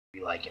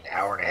like an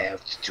hour and a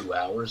half to 2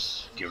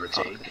 hours, give or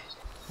take.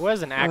 Who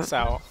has an axe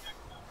out?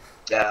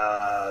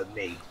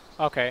 Me.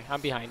 Okay, I'm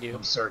behind you.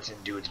 I'm searching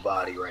dude's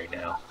body right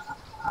now.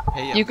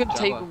 Hey, You can Jabba.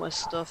 take all my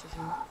stuff if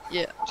you want.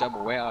 Yeah.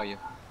 Jabba, where are you?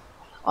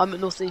 I'm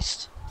at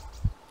northeast.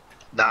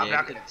 No, I'm Yeah,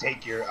 not gonna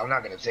take your. I'm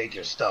not gonna take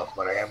your stuff,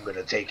 but I am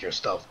gonna take your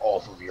stuff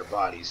off of your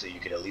body so you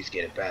can at least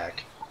get it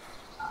back.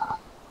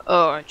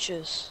 Alright,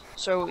 cheers.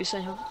 So what you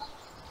saying?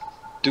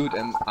 Dude,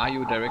 are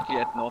you directly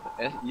at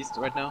northeast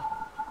right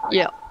now?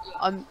 Yeah.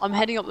 I'm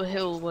heading up the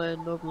hill where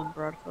Noble and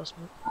Brad first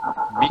met.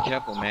 Be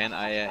careful, man.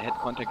 I had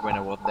contact when I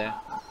was there.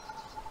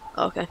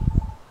 Okay.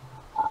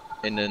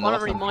 In the I don't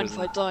northern really mind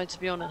prison. if I die, to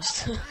be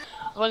honest.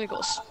 I've only got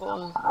a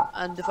spotter,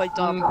 and if I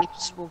die, I'll probably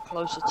spawn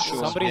closer to Sure.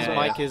 the Somebody's Yeah,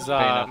 mic is fair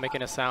enough.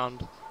 making a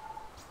sound.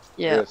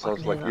 Yeah, it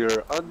sounds like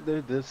you're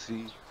under the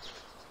sea.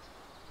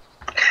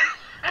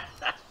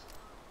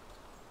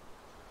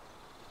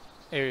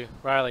 Hey,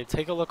 Riley,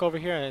 take a look over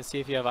here and see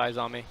if you have eyes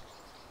on me.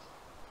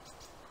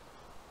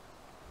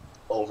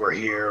 Over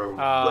here,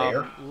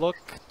 where? Look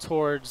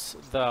towards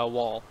the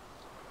wall.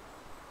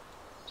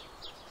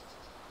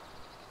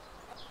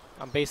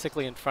 I'm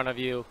basically in front of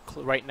you,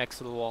 right next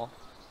to the wall.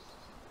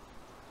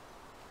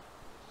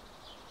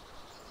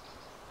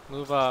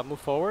 Move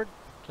forward.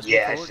 Just move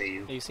Yeah, I forward. see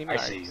you. You see me? I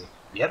Alright. see you.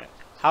 Yep.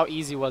 How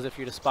easy was it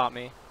for you to spot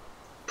me?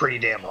 Pretty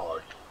damn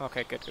hard.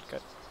 Okay, good.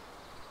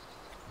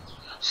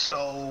 So,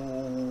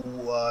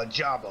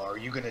 Jabba, are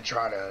you gonna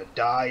try to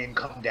die and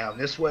come down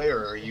this way,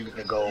 or are you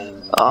gonna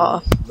go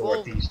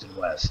northeast and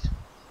west?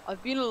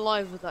 I've been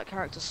alive with that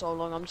character so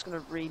long, I'm just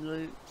gonna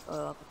re-loot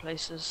other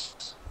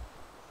places.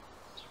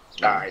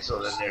 Alright,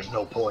 so then there's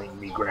no point in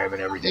me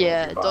grabbing everything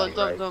Yeah, with your body,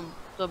 right?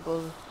 don't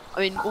bother. I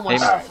mean, all my Hey,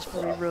 stuff is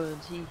probably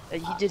ruined. He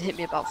did hit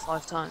me about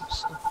 5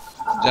 times. So.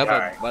 Jabba,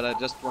 Alright. but I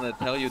just want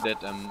to tell you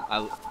that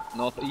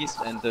northeast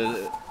and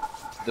the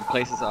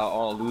places are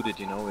all looted.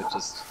 You know, it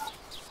just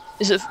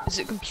Is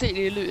it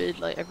completely looted,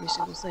 like every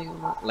single thing, or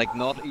not? like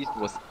northeast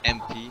was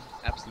empty,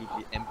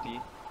 absolutely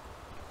empty.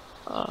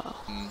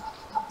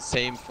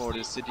 Same for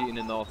the city in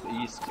the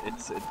northeast.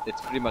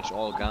 It's pretty much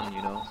all gone.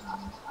 You know.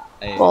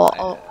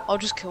 I'll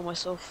just kill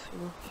myself, you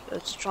know,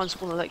 to try and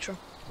spawn Electra.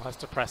 Well, that's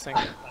depressing.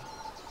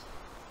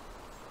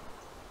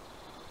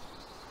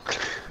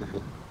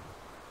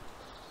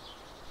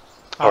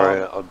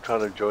 Alright, I'm trying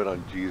to join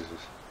on Jesus,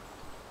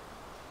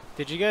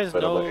 Did you guys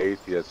but I'm know? an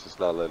atheist, it's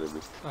not letting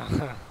me.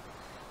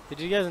 Did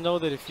you guys know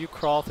that if you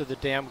crawl through the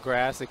damn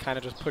grass, it kind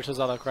of just pushes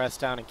all the grass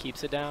down and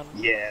keeps it down?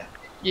 Yeah.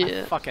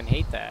 I fucking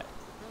hate that.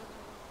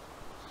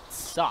 It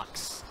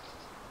sucks.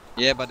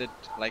 Yeah, but it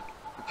like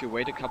if you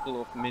wait a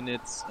couple of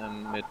minutes,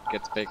 it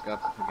gets back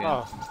up again.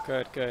 Oh,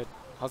 good.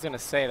 I was gonna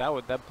say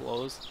that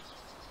blows.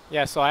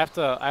 Yeah, so I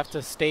have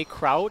to stay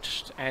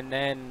crouched and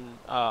then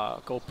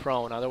go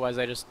prone. Otherwise,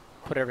 I just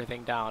put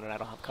everything down and I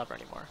don't have cover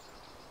anymore.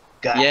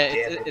 God Yeah,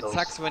 damn it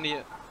sucks when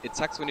you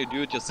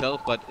do it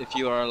yourself, but if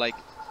you are like,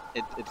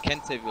 it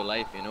can save your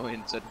life, you know,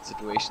 in certain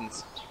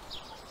situations.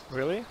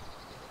 Really?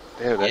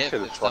 Damn, that Yeah,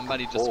 shit is if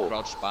somebody fucking just cool.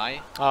 crouched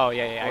by. Oh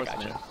yeah, I Of course,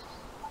 got you. man.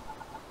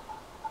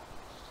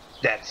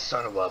 That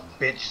son of a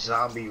bitch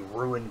zombie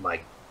ruined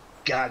my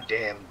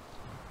goddamn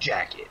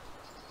jacket.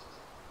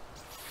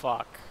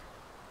 Fuck.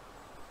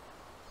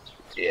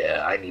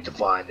 Yeah, I need to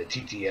find the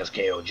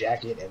TTSKO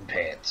jacket and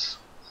pants.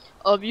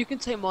 You can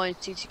take my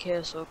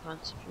TTKSO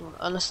pants if you want,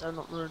 unless they're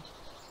not ruined.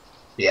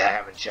 Yeah, I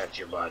haven't checked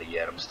your body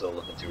yet. I'm still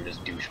looking through this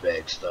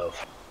douchebag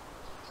stuff.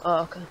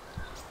 Oh, okay.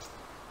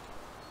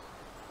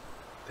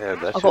 Damn,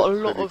 that I've shit's got a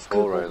lot pretty of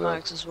cool Google right now.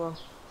 mags as well.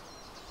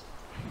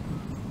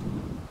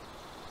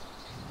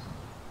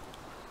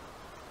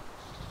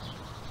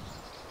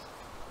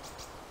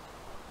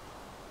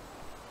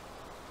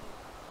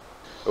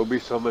 It would be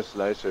so much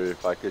nicer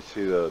if I could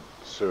see the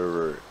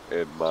server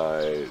in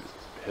my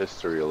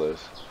history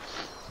list.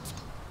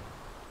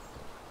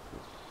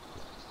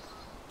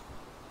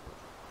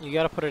 You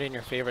gotta put it in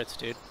your favorites,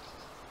 dude.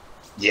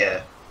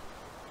 Yeah.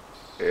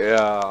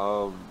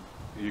 Yeah,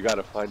 you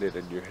gotta find it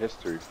in your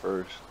history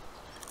first.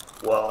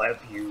 Well,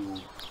 if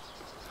you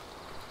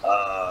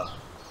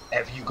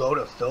go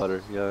to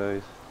filter,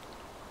 Guys.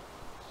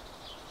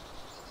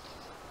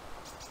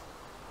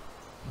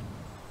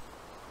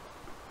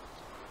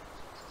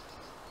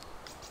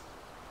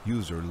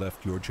 User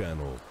left your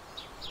channel.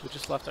 We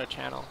just left our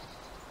channel.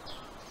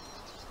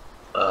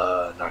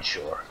 not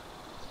sure.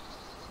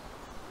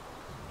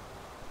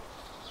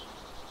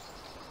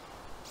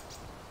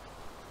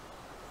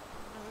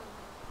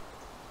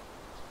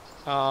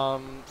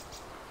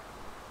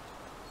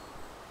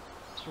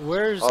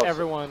 Where's Awesome.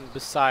 everyone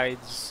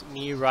besides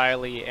me,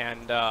 Riley,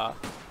 and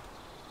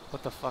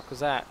what the fuck was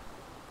that?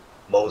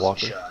 Mosin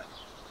Walker. shot.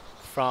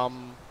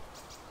 From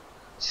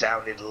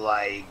Sounded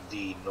like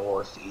the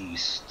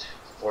northeast,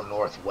 or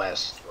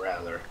northwest,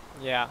 rather.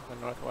 yeah, the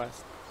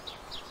northwest.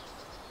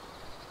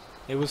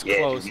 It was Yeah,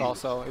 close dude,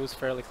 also. It was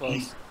fairly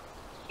close.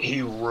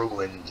 He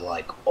ruined,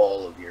 like,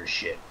 all of your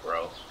shit,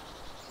 bro.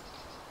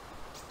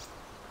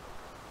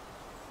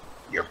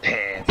 Your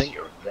pants,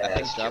 your vest, I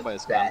think Jabba your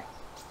is back.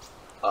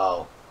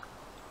 Oh.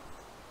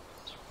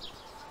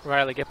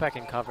 Riley, get back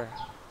in cover.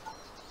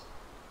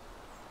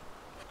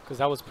 Because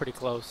that was pretty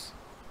close.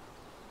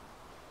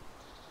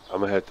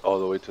 I'm gonna head all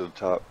the way to the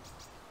top.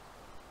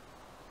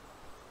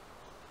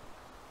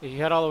 If you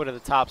head all the way to the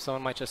top,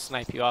 someone might just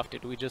snipe you off,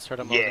 dude. We just heard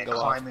a motor go off. Yeah,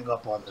 climbing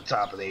up on the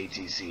top of the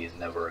ATC is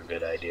never a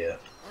good idea.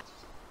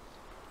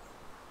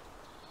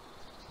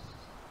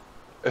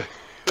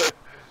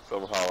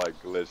 Somehow I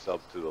glitched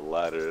up to the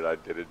ladder and I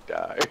didn't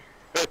die.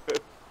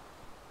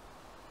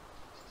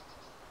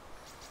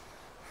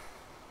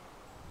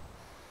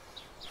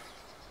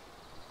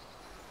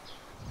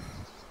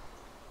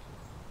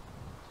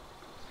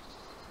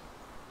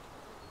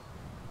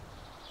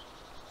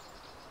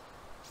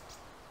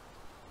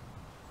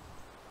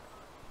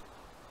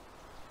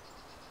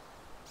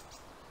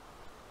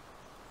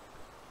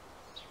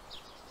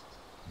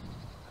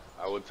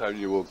 What time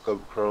you woke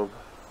up, Chrome?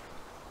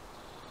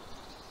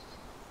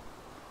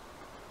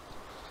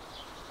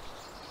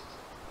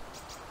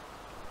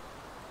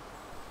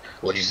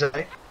 What'd you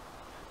say?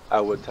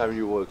 At what time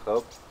you woke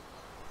up?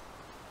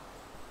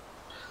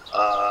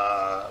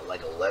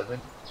 Like 11.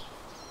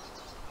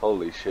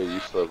 Holy shit, you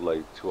slept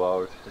like 2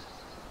 hours?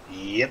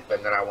 Yep,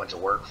 and then I went to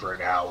work for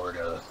an hour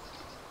to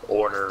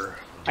order.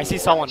 I see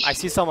someone. I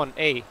see someone.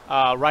 Hey,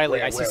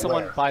 Riley, I see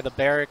someone where? by the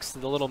barracks,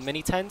 the little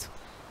mini tent.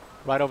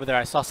 Right over there.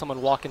 I saw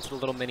someone walk into the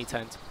little mini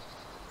tent.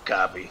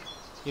 Copy.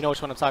 You know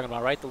which one I'm talking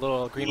about, right? The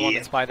little green one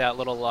that's by that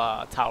little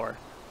tower.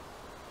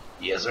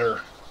 Yes, sir.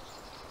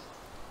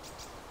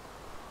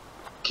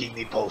 Keep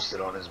me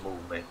posted on his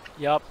movement.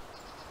 Yup.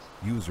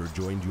 User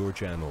joined your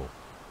channel.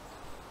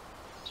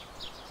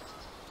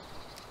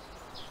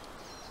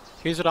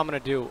 Here's what I'm gonna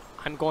do.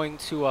 I'm going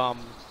to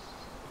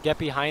get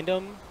behind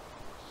him.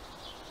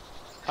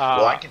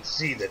 Well, I can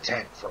see the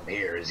tent from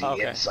here. Is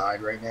he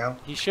inside right now?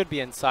 He should be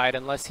inside,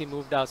 unless he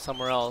moved out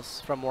somewhere else.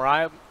 From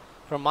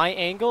my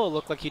angle, it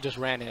looked like he just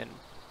ran in.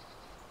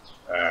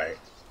 All right.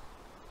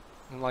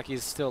 And like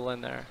he's still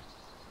in there.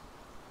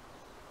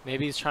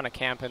 Maybe he's trying to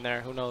camp in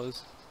there. Who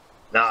knows?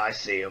 Nah, I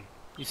see him.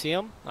 You see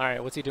him? All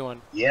right. What's he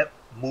doing? Yep,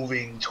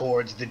 moving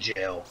towards the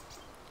jail.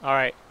 All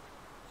right.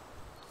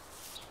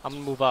 I'm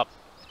gonna move up.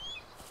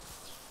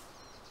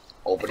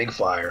 Opening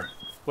fire.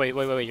 Wait.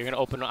 You're gonna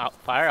open out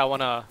fire? I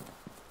wanna.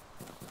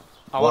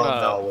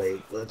 No,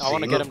 wait. Let's see. I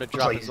wanna get him to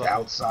drop his weapon.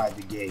 Outside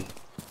the gate.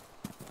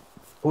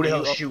 Who the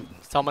hell's shooting?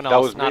 Someone else,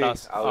 That was not me.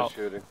 us. I was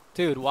shooting.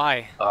 Dude,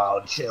 why?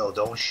 Oh, chill.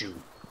 Don't shoot.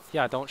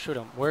 Yeah, don't shoot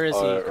him. Where is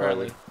he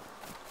currently? Right.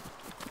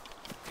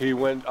 He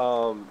went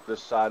the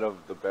side of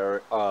the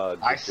barrack.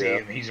 I see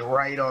him. He's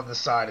right on the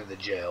side of the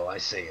jail. I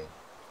see him.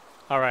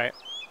 All right.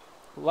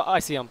 I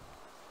see him.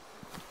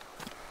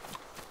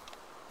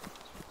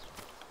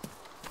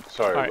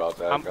 Sorry about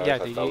that, guys. Yeah,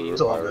 I thought we were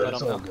it's all good. firing.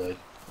 It's all good.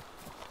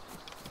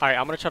 All right,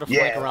 I'm gonna try to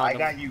flank around I him.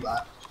 got you.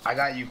 I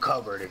got you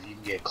covered if you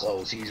can get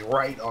close. He's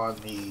right on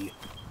the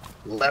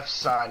left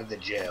side of the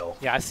jail.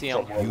 Yeah, I see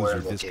him. User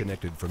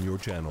disconnected from your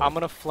channel. I'm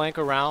gonna flank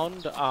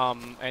around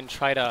and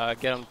try to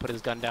get him to put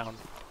his gun down.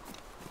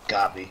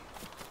 Copy.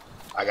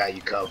 I got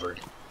you covered.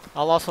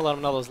 I'll also let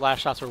him know those last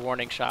shots were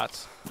warning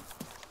shots.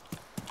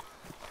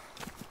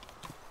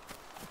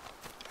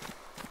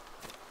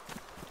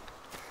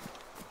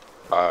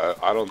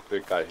 I don't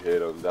think I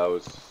hit him. That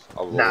was.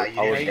 Nah,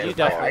 You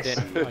definitely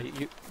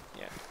didn't.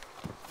 Yeah.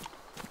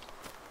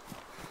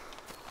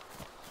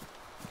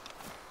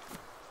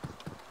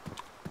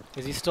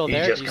 Is he still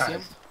there? Do you see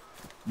him?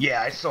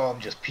 Yeah, I saw him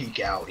just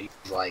peek out. He's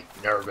like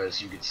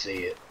nervous. You could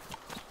see it.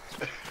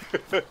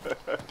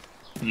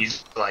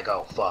 He's like,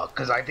 oh fuck,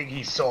 because I think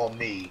he saw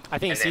me. I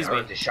think he sees me.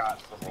 Heard the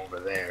shot from over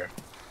there.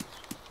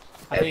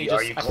 Are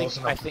you close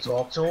enough to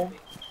talk to him?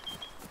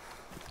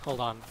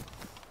 Hold on.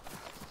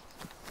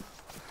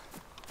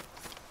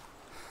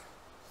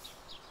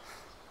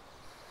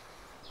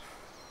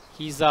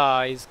 He's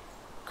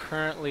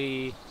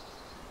currently.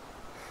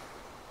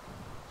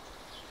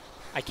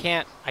 I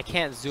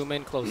can't zoom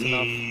in close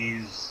enough.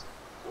 He's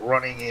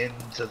running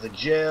into the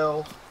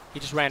jail. He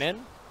just ran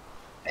in?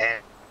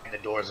 And the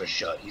doors are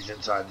shut. He's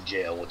inside the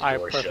jail with the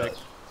doors shut.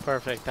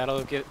 Perfect.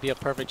 That'll be a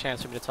perfect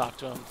chance for me to talk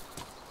to him.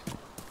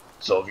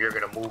 So if you're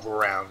gonna move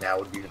around, now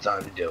would be the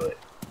time to do it.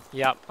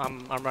 Yep,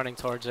 I'm running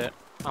towards it.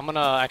 I'm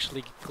gonna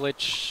actually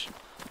glitch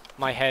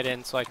my head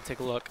in so I can take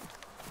a look.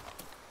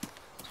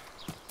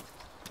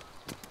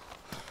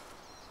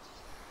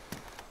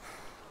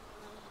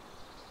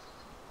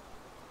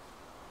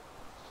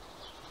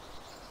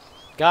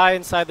 Guy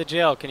inside the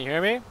jail, can you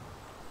hear me?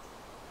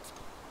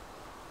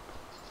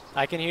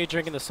 I can hear you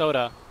drinking the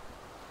soda.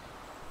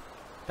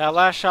 That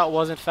last shot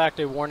was in fact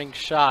a warning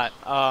shot.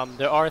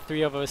 There are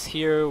 3 of us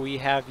here. We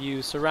have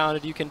you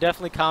surrounded. You can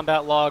definitely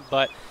combat log,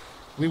 but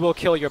we will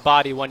kill your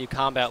body when you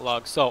combat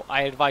log. So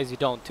I advise you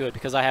don't do it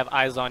because I have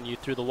eyes on you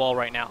through the wall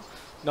right now.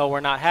 No,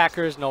 we're not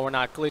hackers. No, we're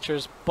not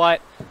glitchers,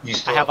 but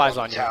I have eyes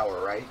on you.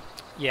 Tower, right?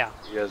 Yeah.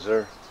 Yes,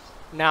 sir.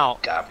 Now,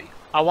 copy.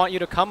 I want you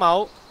to come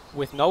out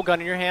with no gun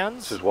in your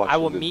hands. I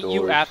will meet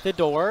you at the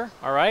door,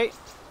 all right?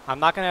 I'm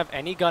not gonna have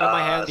any gun in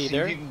my hand see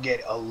either. if you can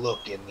get a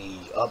look in the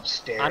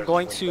upstairs I'm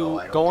going window.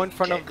 to go in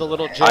front of the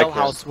little I can.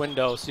 jailhouse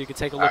window so you can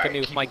take a look at me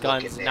with my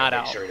guns not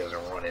out. Make sure he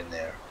doesn't run in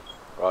there.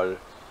 Roger.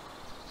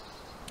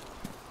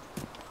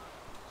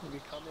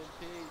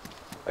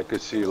 I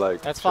could see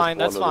like That's fine,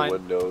 just that's one fine.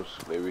 of the windows.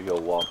 Maybe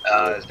he'll walk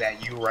through. Is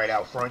that you right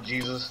out front,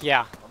 Jesus?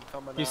 Yeah. I'm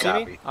coming You out. see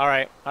me?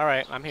 Copy.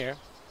 Alright, I'm here.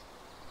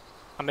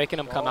 I'm making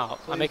him come out.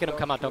 I'm making him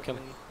come out, don't kill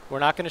me. We're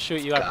not gonna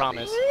shoot you, I Copy.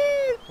 promise.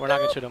 We're not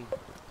gonna shoot him.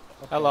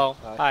 Okay. Hello.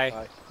 Hi. Hi.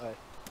 Alright,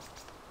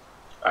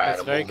 It's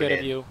I'm very moving good of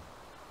in. you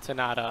to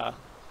not,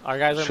 our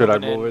guys are Should I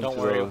moving move in, don't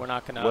into worry, the we're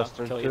not gonna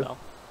western kill you too? though.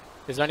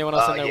 Is there anyone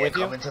else in there Yeah, with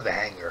you? come into the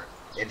hangar.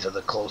 Into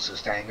the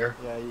closest hangar.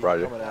 Yeah, you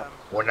Roger. coming out.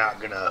 We're not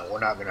gonna hurt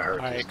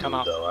this Alright, dude come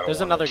out. though. I don't There's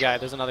wanna another guy, kill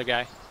there's him. another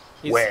guy.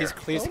 He's Where?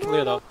 he's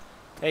clear though.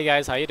 Hey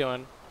guys, how you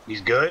doing?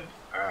 He's good?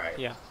 Alright.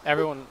 Yeah,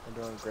 everyone. I'm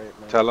doing great,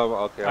 man. Tell him.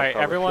 Okay. Alright,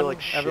 I'll everyone,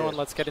 like shit. everyone,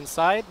 let's get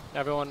inside.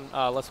 Everyone,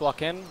 let's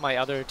walk in. My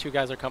other two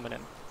guys are coming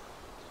in.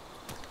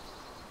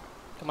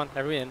 Come on,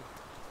 everyone in.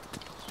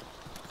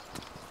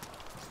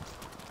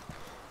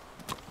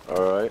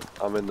 All right.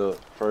 I'm in the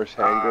first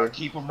hangar.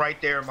 Keep him right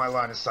there in my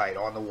line of sight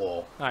on the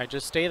wall. Alright,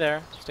 just stay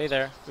there. Stay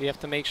there. We have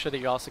to make sure that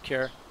you're all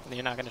secure and that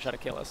you're not going to try to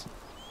kill us.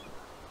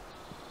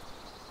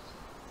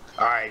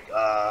 Alright,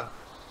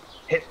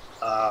 hit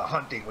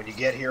hunting. When you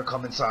get here,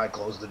 come inside,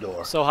 close the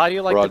door. So how do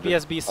you like Roger. the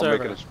BSB I'm server?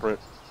 making a sprint.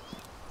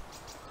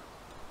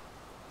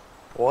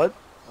 What?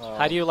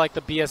 How do you like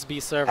the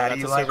BSB server? How do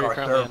That's you the like server you're our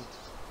currently server? in.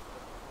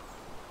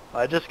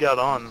 I just got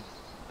on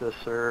this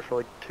server for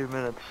like 2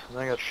 minutes and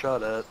I got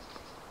shot at.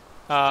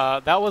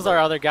 That was our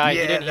other guy.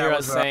 Yeah, He didn't that hear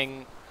us was,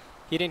 saying.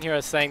 He didn't hear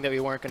us saying that we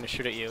weren't going to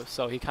shoot at you,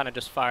 so he kind of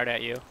just fired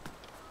at you.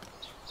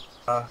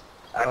 I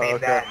mean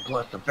okay. that,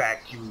 plus the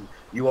fact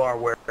you are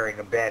wearing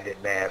a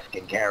bandit mask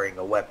and carrying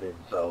a weapon,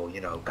 so you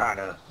know, kind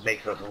of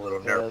makes us a little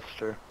Yeah, nervous. that's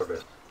true.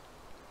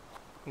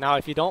 Now,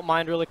 if you don't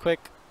mind, really quick,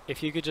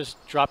 if you could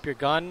just drop your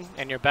gun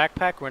and your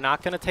backpack. We're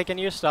not going to take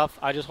any of your stuff.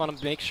 I just want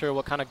to make sure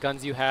what kind of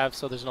guns you have,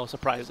 so there's no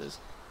surprises.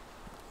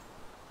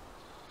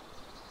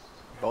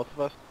 Both of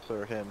us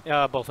or him?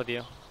 Both of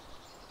you.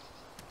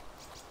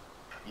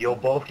 You'll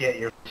both get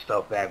your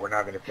stuff back. We're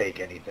not going to take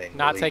anything.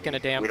 Not believe taking me.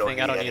 a damn We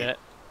thing. I don't need any. it.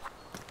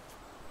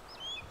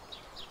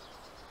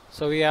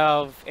 So we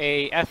have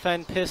a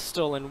FN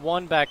pistol in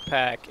one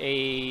backpack,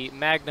 a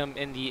Magnum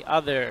in the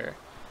other,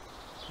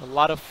 a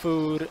lot of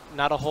food,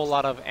 not a whole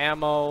lot of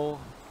ammo,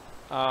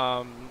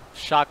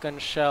 shotgun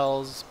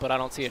shells, but I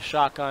don't see a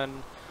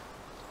shotgun.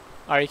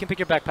 Alright, you can pick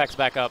your backpacks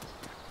back up.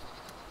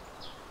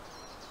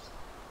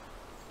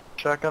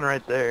 Shotgun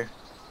right there.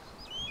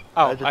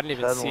 Oh, I just didn't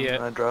even had see one it.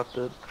 and I dropped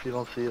it. If you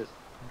don't see it.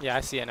 Yeah,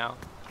 I see it now.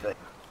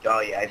 Oh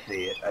yeah, I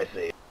see it. I see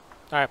it.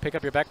 Alright, pick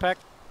up your backpack.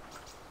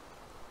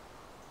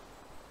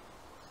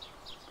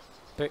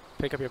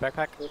 Pick up your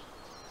backpack.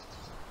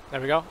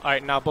 There we go.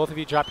 Alright, now both of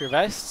you drop your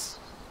vests.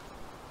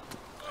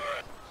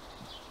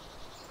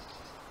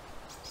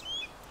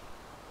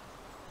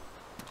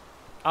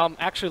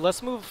 Actually,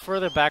 let's move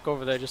further back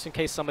over there, just in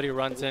case somebody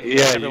runs in.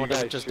 Yeah, everyone you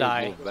doesn't guys just should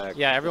die. move back.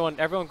 Yeah, everyone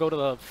go to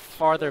the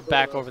farther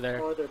back over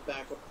there.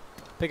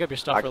 Pick up your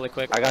stuff really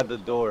quick. I got the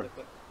door.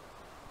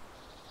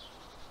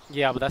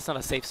 Yeah, but that's not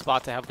a safe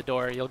spot to have the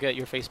door. You'll get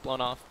your face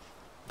blown off.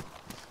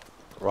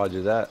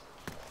 Roger that.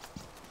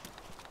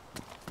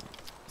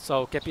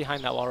 So get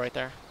behind that wall right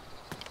there,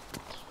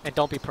 and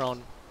don't be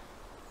prone.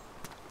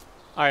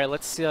 All right,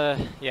 let's yeah,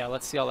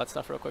 let's see all that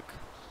stuff real quick.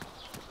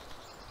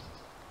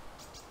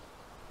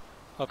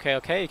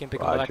 Okay, you can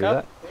pick it back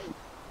up.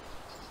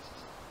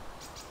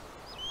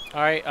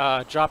 All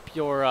right, drop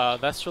your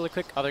vest really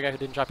quick. Other guy who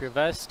didn't drop your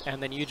vest,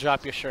 and then you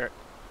drop your shirt.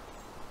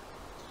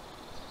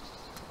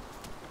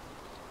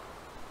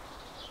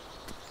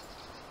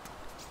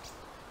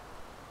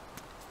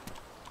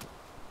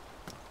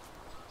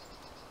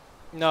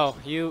 No,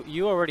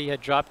 you already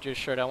had dropped your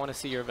shirt. I want to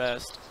see your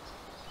vest.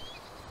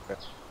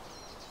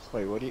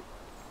 Wait, what do you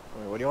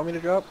want me to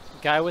drop?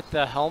 Guy with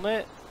the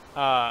helmet,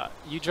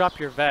 you drop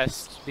your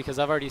vest because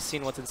I've already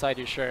seen what's inside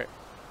your shirt.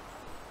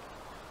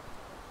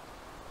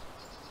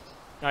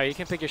 Alright, you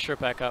can pick your shirt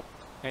back up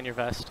and your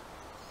vest.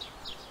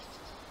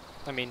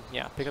 I mean,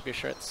 yeah, pick up your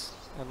shirts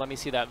and let me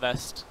see that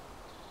vest.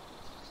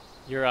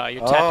 Your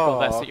tactical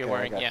vest that you're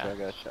wearing, I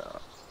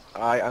gotcha.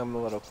 I'm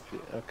a little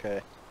confused.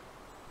 Okay.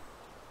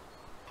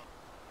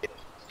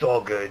 It's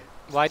all good.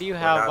 Why do you We're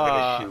not gonna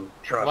have shoot.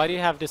 Trust why me. do you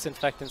have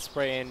disinfectant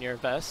spray in your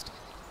vest?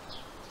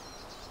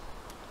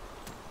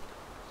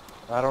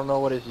 I don't know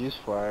what it's used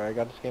for. I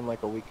got this game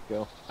like a week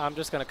ago. I'm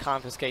just gonna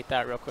confiscate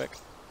that real quick.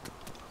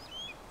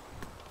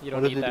 You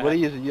don't What need is it? that. What do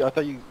you? I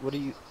thought you. What do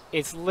you?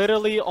 It's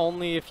literally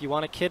only if you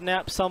want to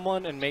kidnap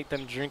someone and make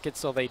them drink it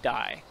so they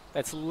die.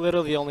 That's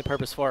literally the only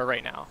purpose for it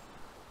right now.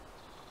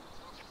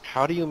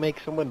 How do you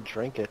make someone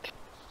drink it?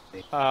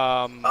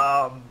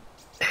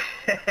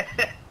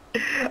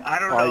 I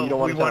don't know You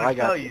don't if we wanna want I to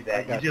got tell you. you I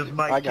that. You got just you.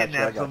 might I got you, I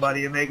kidnap got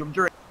somebody and make them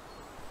drink.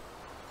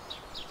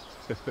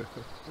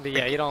 But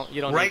yeah, you don't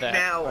Right need that.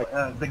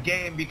 now, the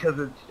game,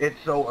 because it's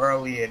so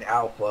early in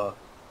alpha,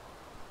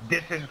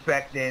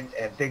 disinfectant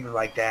and things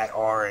like that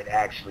aren't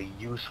actually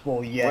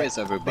useful yet. Where is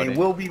everybody? They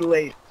will be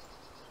late.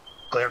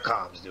 Clear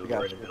comms, dude. We're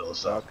in Gotcha. the middle of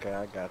something. Okay,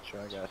 I got you.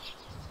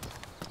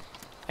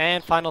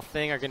 And final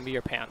thing are going to be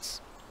your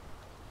pants.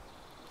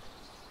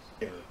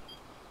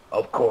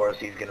 Of course,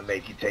 he's gonna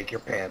make you take your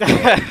pants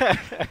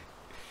off.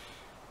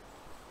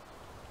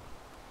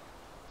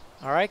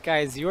 Alright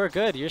guys, you are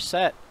good. You're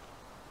set.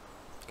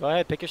 Go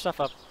ahead, pick your stuff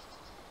up.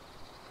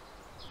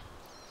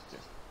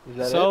 Is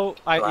that So,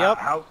 it? yep.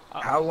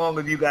 How long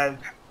have you guys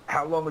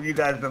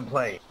been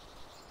playing?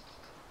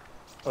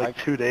 Like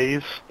 2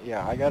 days?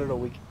 Yeah, I got it a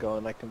week ago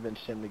and I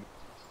convinced him to...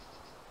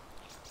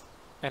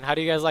 And how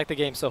do you guys like the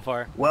game so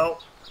far?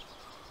 Well,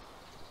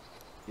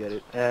 get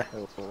it.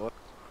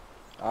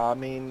 I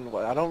mean,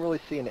 I don't really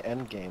see an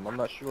end game. I'm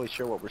not really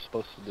sure what we're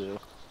supposed to do.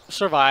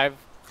 Survive.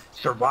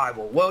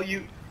 survival. Well,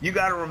 you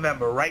got to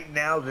remember, right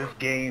now this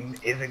game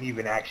isn't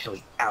even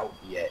actually out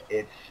yet.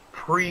 It's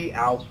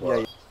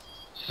pre-alpha, Yeah.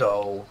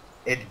 so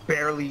it's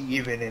barely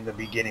even in the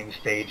beginning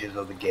stages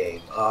of the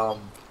game.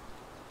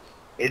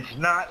 It's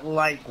not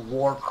like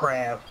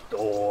Warcraft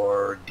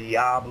or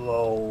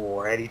Diablo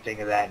or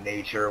anything of that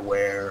nature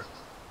where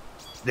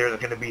there's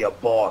going to be a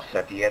boss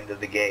at the end of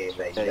the game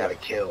that you got to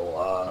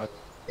kill.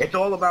 It's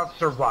all about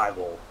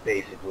survival,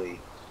 basically.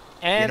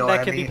 And you know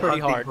that can be pretty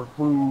Hunting hard. for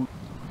food.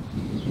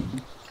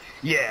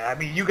 Yeah, I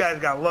mean, you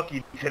guys got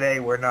lucky today.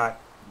 We're not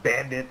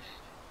bandits.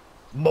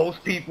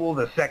 Most people,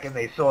 the second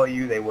they saw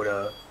you, they would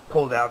have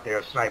pulled out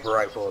their sniper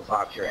rifle and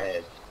popped your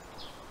heads.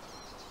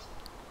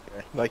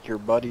 Like your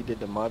buddy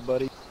did to my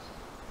buddy?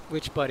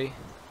 Which buddy?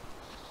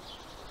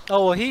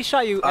 Oh, well, he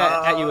shot you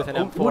at you with an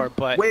M4,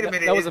 but wait a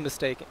minute, that was a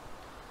mistake.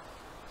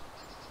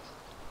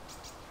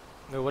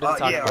 No, what is he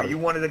talking yeah, about? are you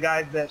one of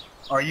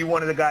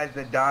the guys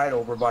that died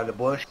over by the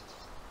bush?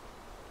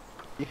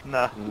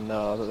 Nah.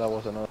 No, that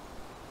wasn't us.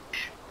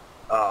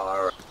 Oh,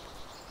 all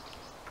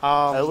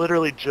right. I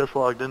literally just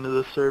logged into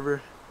this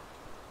server.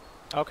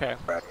 Okay.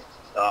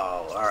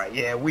 Oh, all right.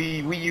 Yeah,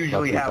 we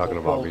usually have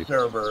a full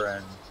server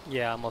and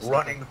Yeah, most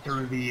running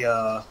through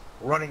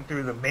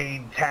the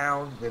main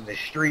towns and the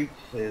streets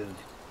is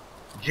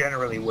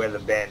generally where the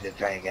bandits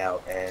hang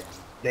out, and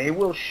they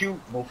will shoot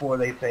before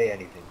they say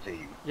anything to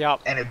you.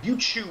 Yep. And if you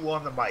chew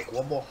on the mic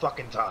one more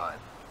fucking time.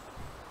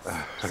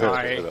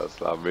 Sorry.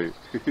 That's not me.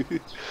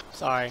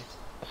 Sorry.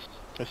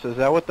 So is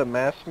that what the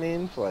mask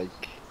means? Like,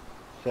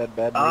 is that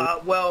bad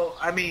news? Well,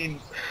 I mean,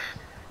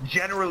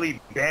 generally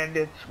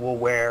bandits will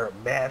wear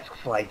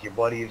masks like your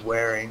buddy's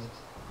wearing,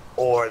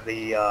 or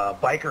the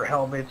biker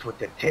helmets with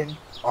the tint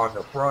on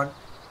the front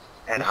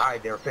and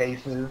hide their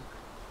faces.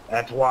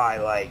 That's why,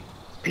 like,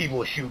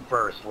 people shoot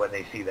first when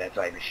they see that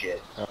type of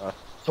shit.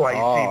 That's why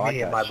you see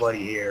me and my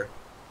buddy here.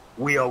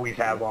 We always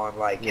have on,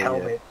 like,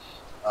 helmets,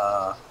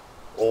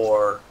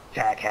 or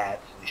tack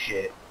hats and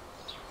shit.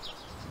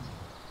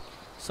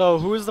 So,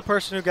 who is the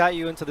person who got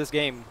you into this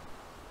game?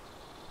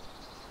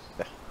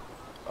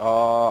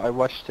 I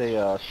watched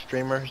a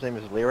streamer. His name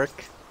is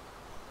Lyric.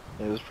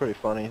 It was pretty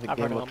funny. The I've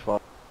game heard of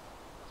looked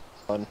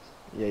fun.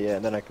 Yeah,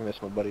 and then I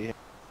convinced my buddy.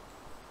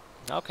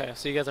 Okay,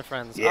 so you guys are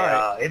friends. Yeah,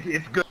 All right.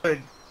 it's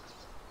good.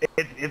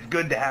 It's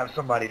good to have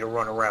somebody to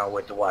run around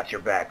with to watch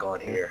your back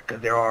on here,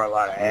 because there are a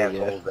lot of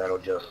assholes that'll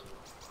just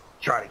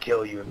try to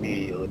kill you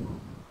immediately.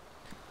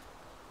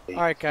 All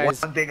right,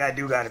 guys. One thing I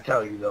do got to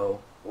tell you, though,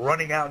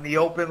 running out in the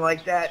open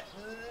like that,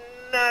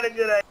 not a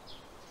good idea.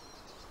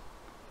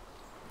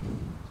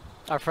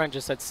 Our friend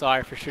just said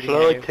sorry for shooting Should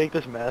I at like you. take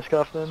this mask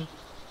off then?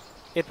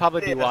 It'd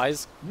probably be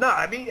wise. No,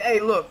 I mean,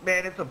 hey, look,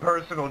 man, it's a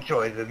personal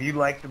choice. If you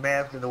like the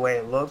mask and the way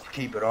it looks,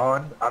 keep it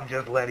on. I'm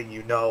just letting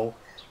you know,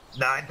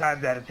 9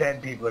 times out of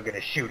 10, people are going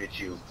to shoot at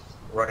you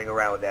running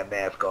around with that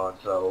mask on,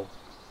 so,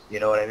 you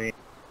know what I mean?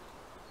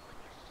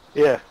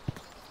 Yeah.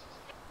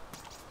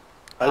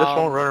 I just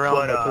won't run around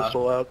with but, my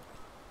pistol out.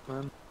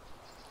 Man.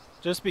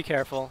 Just be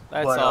careful.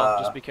 That's But, all.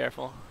 Just be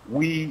careful.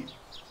 We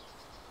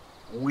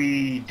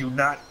do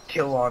not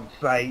kill on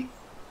sight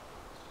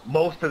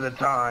most of the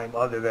time,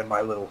 other than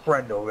my little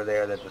friend over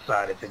there that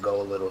decided to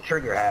go a little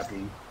trigger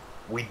happy.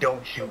 We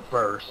don't shoot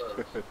first.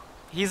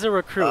 He's a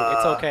recruit.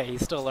 It's okay.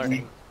 He's still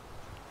learning.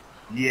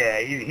 Yeah,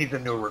 he's a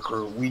new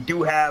recruit. We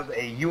do have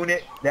a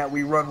unit that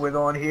we run with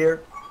on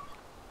here.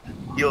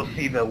 You'll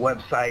see the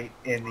website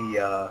in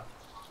the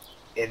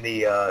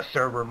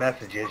server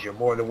messages. You're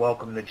more than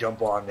welcome to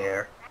jump on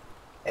there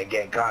and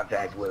get in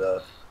contact with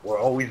us. We're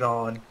always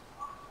on.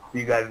 If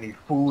you guys need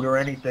food or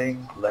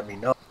anything, let me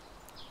know.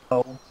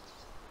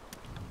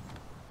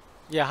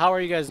 Yeah, how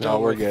are you guys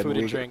doing with good. food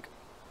and drink?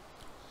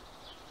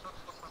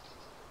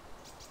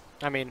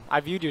 I mean, I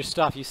viewed your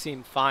stuff. You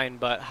seem fine,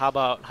 but how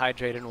about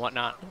hydrated and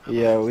whatnot?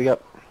 Yeah, we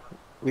got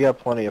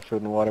plenty of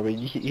food and water, but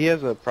he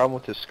has a problem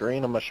with his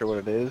screen. I'm not sure what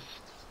it is.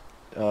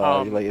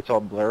 Like it's all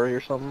blurry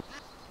or something.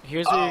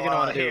 Here's what you're gonna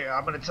want to do. Here,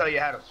 I'm gonna tell you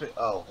how to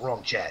oh,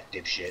 wrong chat,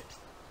 dipshit.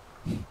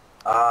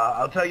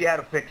 I'll tell you how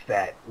to fix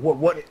that.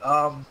 What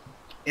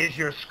is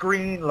your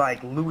screen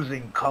like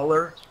losing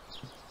color?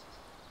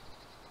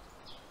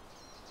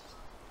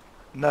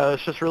 No,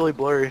 it's just really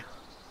blurry.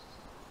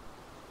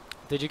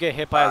 Did you get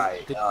hit by?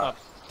 Alright,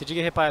 Did you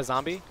get hit by a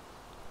zombie?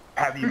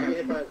 Have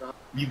you?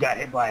 You got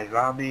hit by a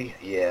zombie?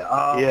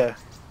 Yeah. Yeah.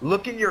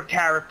 Look in your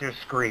character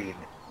screen.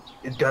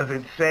 Does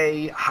it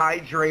say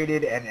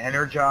hydrated and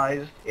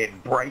energized in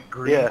bright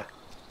green? Yeah.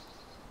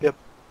 Yep.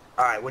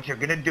 Alright, what you're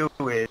gonna do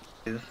is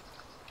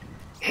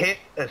hit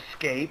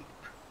escape,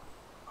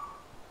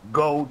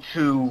 go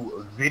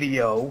to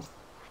video,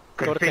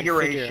 Go to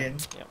configuration.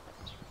 configure.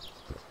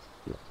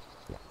 Yep.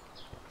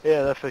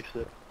 Yeah, that fixed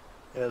it.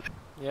 Yeah,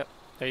 Yep.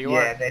 There you Yeah,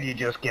 are. and then you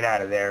just get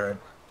out of there. And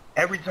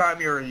every time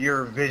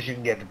your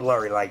vision gets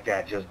blurry like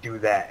that, just do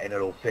that and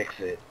it'll fix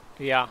it.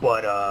 Yeah.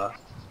 But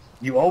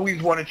you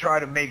always want to try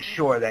to make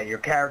sure that your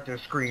character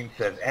screen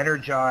says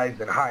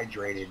energized and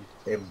hydrated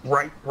in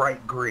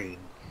bright green,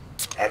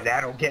 and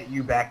that'll get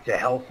you back to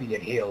healthy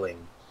and healing,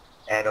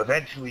 and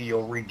eventually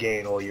you'll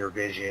regain all your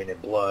vision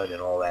and blood and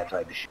all that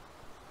type of shit.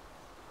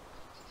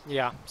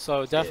 Yeah.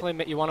 So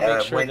definitely you want to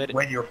make sure that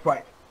when you're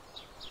fight.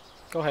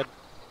 Go ahead.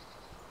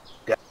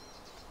 Yeah.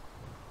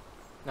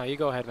 No, you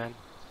go ahead, man.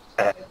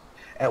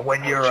 And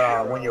when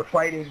you're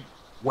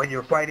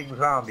fighting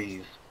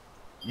zombies,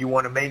 you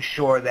want to make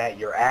sure that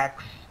your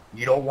axe,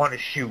 you don't want to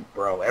shoot,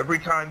 bro. Every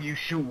time you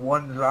shoot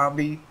one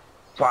zombie,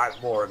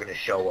 5 more are going to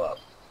show up.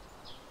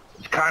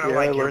 It's kind of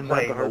like you're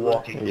playing The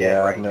Walking Dead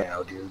right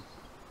now, dude.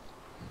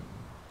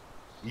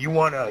 You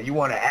want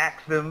to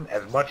axe them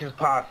as much as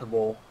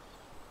possible,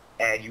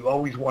 and you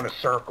always want to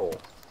circle.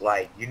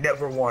 Like, you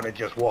never want to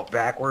just walk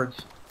backwards,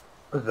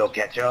 because they'll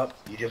catch up.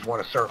 You just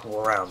want to circle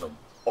around them,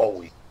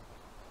 always.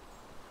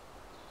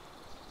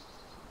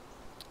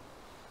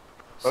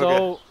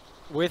 So,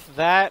 with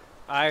that,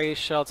 I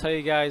shall tell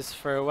you guys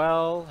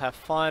farewell. Have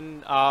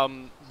fun.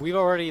 We've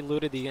already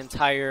looted the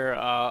entire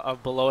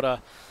of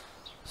Balota,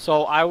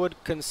 so I would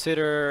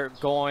consider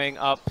going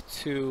up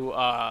to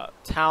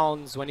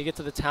towns. When you get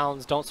to the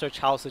towns, don't search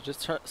houses.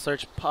 Just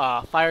search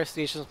fire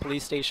stations,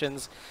 police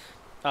stations,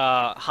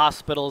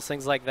 hospitals,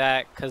 things like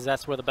that, because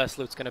that's where the best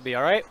loot's going to be.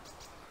 All right?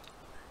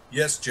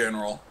 Yes,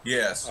 General.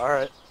 Yes. all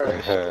right.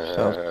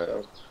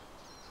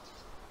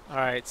 All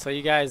right. So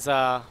you guys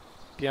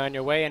be on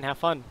your way and have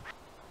fun.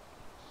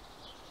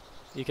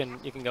 You can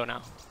go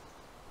now.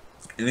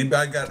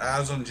 Anybody got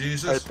eyes on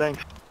Jesus? All right,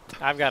 thanks.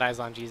 I've got eyes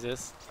on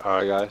Jesus.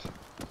 Alright, guys.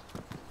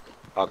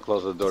 I'll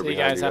close the door See you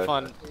behind guys. you Have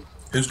fun.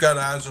 Who's got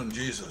eyes on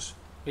Jesus?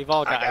 We've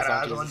all got, I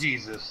got eyes on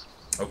Jesus.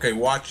 Jesus. Okay,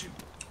 watch him.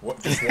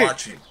 Just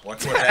watch him.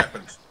 Watch what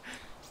happens.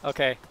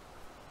 Okay.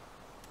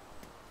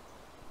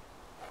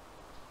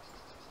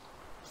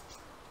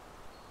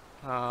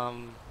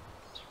 I'm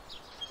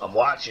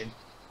watching.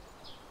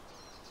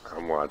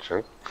 I'm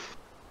watching.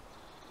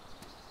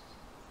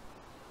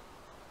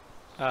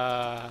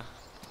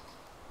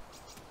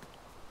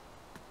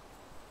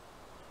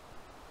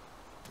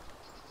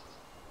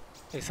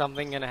 Is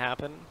something gonna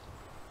happen?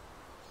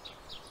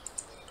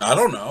 I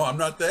don't know. I'm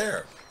not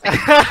there.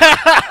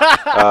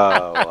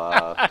 Oh,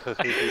 wow.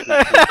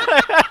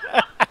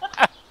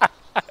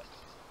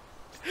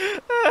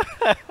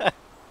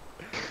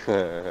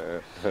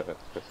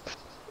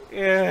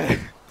 Yeah.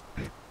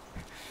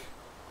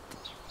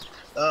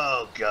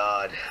 Oh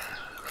God,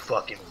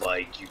 fucking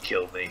Mike, you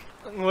killed me.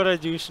 What a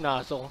douche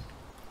nozzle.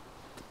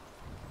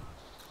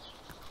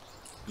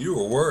 You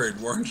were worried,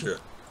 weren't you?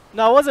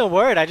 No, I wasn't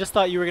worried. I just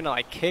thought you were gonna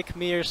like kick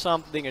me or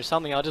something. I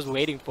was just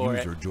waiting for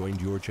it. User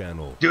joined your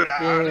channel. Dude,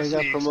 I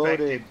honestly got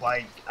promoted.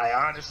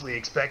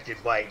 expected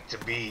Mike to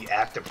be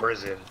at the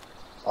prison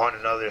on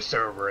another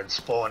server and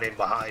spawn in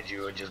behind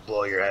you and just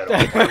blow your head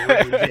off. I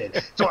really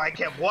did. So I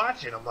kept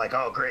watching. I'm like,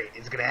 oh great,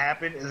 is it gonna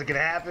happen? Is it gonna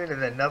happen? And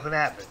then nothing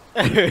happened.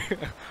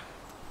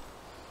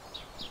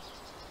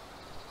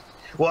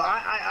 Well,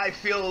 I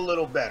feel a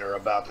little better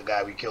about the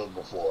guy we killed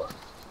before.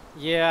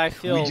 Yeah, I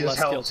feel We just less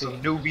helped guilty.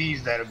 some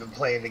newbies that have been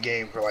playing the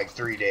game for like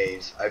 3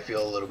 days. I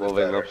feel a little bit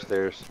Moving better.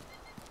 upstairs.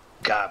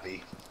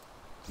 Copy.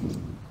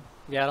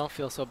 Yeah, I don't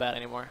feel so bad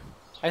anymore.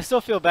 I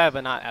still feel bad,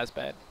 but not as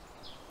bad.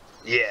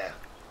 Yeah.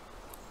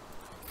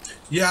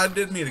 Yeah, I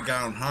did meet a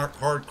guy on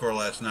hardcore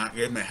last night.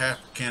 Gave me half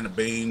a can of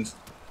beans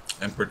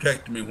and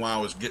protected me while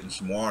I was getting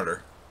some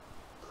water.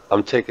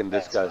 I'm taking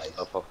this That's guy's nice.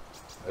 stuff up.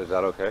 Is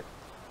that okay?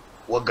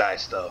 What guy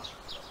stuff?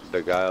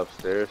 The guy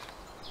upstairs?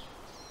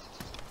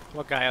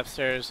 What guy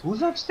upstairs?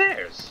 Who's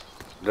upstairs?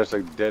 There's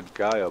a dead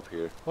guy up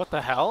here. What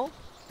the hell?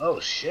 Oh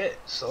shit.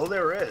 So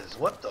there is.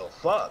 What the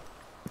fuck?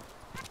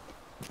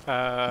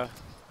 Oh,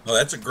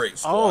 that's a great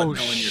squad, Oh knowing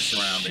your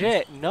surroundings.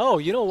 shit! No,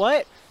 you know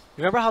what?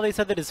 Remember how they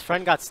said that his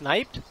friend got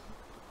sniped?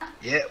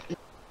 Yeah.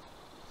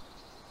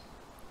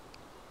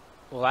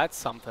 Well, that's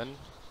something.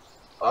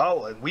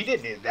 Oh, and we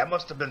didn't. That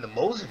must have been the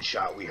Mosin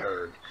shot we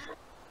heard.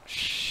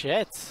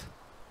 Shit!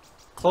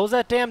 Close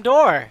that damn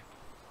door!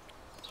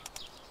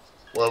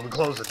 Well, if we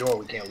close the door,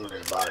 we can't loot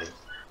his body.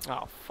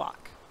 Oh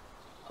fuck!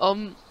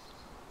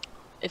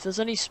 If there's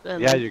any spare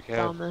Yeah, loot you can.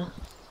 down there,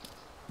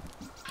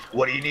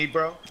 What do you need,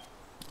 bro?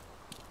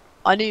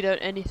 I need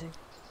anything.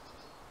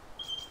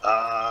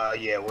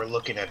 Yeah, we're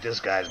looking at this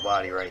guy's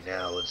body right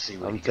now. Let's see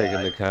what I'm he taking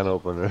got. the can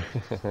opener.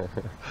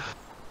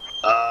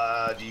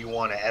 Do you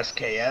want a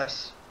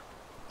SKS?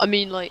 I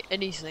mean, like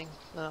anything.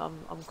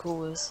 I'm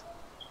cool with.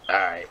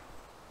 Alright.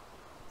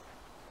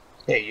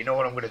 Hey, you know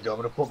what I'm gonna do? I'm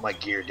gonna put my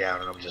gear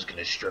down and I'm just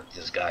gonna strip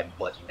this guy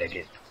butt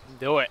naked.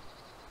 Do it.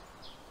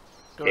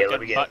 Yeah, let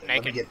me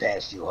get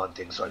past you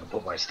hunting so I can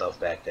put my stuff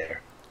back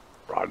there.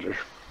 Roger.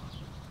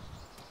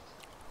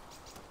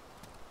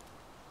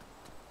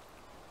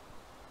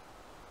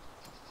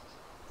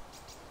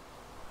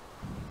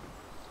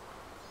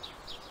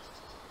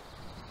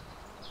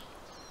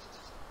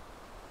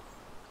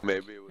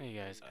 Maybe. Hey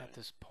guys, at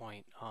this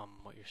point,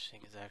 what you're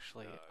seeing is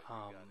actually,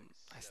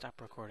 I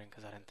stopped recording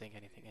because I didn't think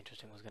anything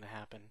interesting was gonna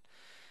happen.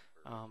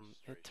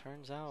 It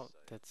turns out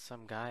that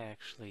some guy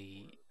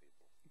actually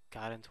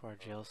got into our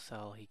jail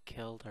cell. He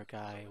killed our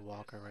guy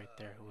Walker right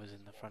there, who was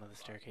in the front of the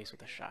staircase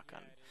with a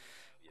shotgun.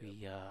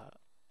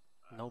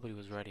 Nobody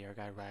was ready. Our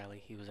guy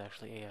Riley, he was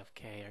actually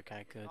AFK. Our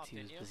guy Goods, he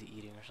was busy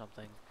eating or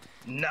something.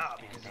 Nah,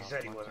 because he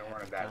said he wasn't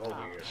running back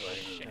over here, so I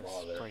didn't even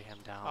bother. Spray him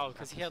down. Oh,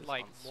 because he had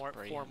like 4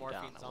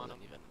 morphines on him.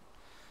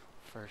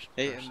 First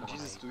hey,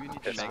 Jesus, do you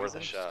need a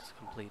magazine?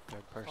 Complete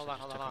third person.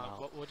 Hold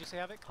on. What would you say,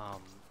 Havoc?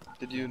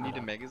 Did you need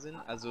a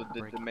magazine? Also,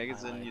 did the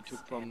magazine you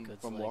took from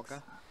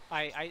Walker?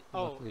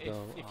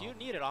 If you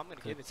need it, I'm gonna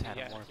give it to you.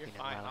 Yeah, you're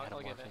fine.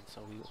 I'll give it.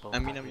 I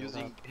mean, I'm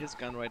using his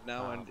gun right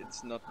now, and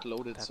it's not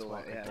loaded, so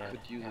I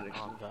could use it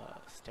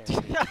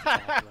actually.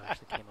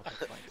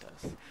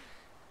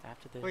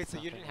 After this, wait, so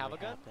you didn't have a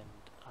gun?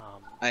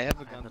 I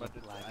have a gun, but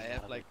I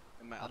have like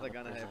in my other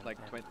gun. I have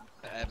like 20.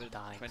 I have a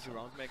 20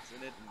 round max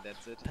in it, and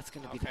that's it. That's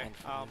gonna be the end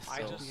for this.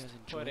 I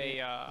just put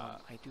a.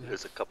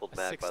 There's a couple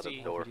mag by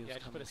the door. Yeah, I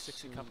just put a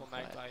 60 couple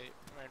mag right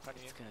in front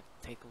of you. It's gonna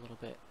take a little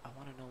bit. I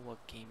want to know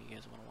what game you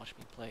guys want to watch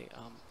me play.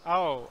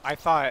 Oh, I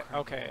thought.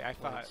 Okay, I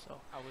thought.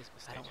 So I was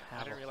mistaken.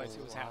 I didn't realize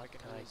he was Havoc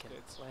and I was can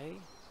good. play.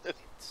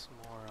 It's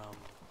more.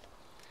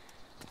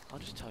 I'll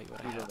just tell you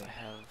what I have. I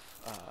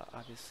have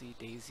obviously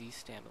Dayz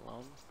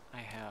Standalone. I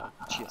have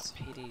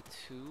Payday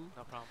 2.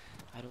 No problem.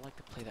 I don't like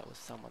to play that with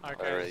someone.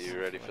 Okay. Alright, you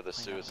ready for the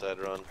suicide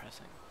run?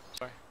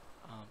 Sorry.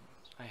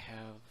 I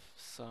have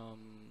some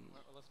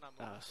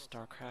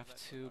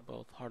StarCraft 2,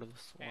 both Heart of the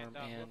Swarm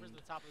and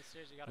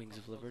Wings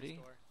of Liberty.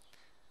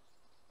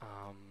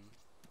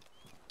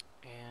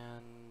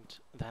 And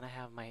then I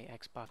have my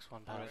Xbox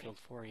One Battlefield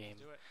 4 game.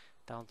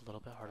 That one's a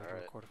little bit harder to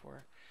record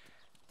for.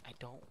 I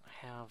don't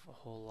have a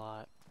whole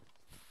lot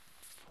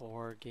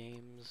for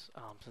games,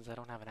 since I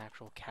don't have an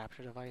actual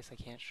capture device. I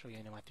can't show you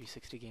any of my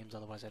 360 games,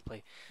 otherwise I'd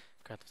play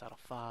Grand Theft Auto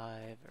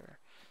 5 or,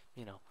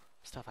 you know,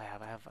 stuff I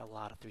have. I have a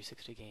lot of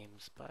 360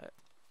 games, but,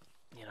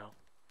 you know,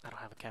 I don't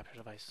have a capture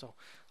device. So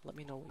let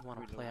me know what you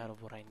want to play out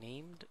of what I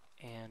named,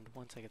 and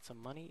once I get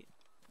some money,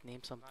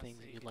 name some things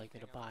that you'd like me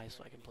to buy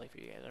so I can play for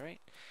you guys,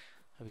 alright?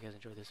 Hope you guys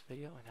enjoyed this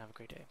video, and have a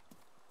great day.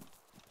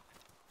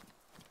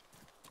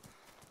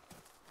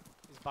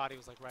 His body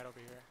was like right over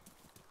here.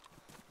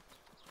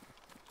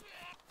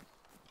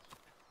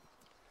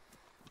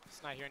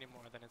 It's not here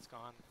anymore, then it's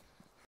gone.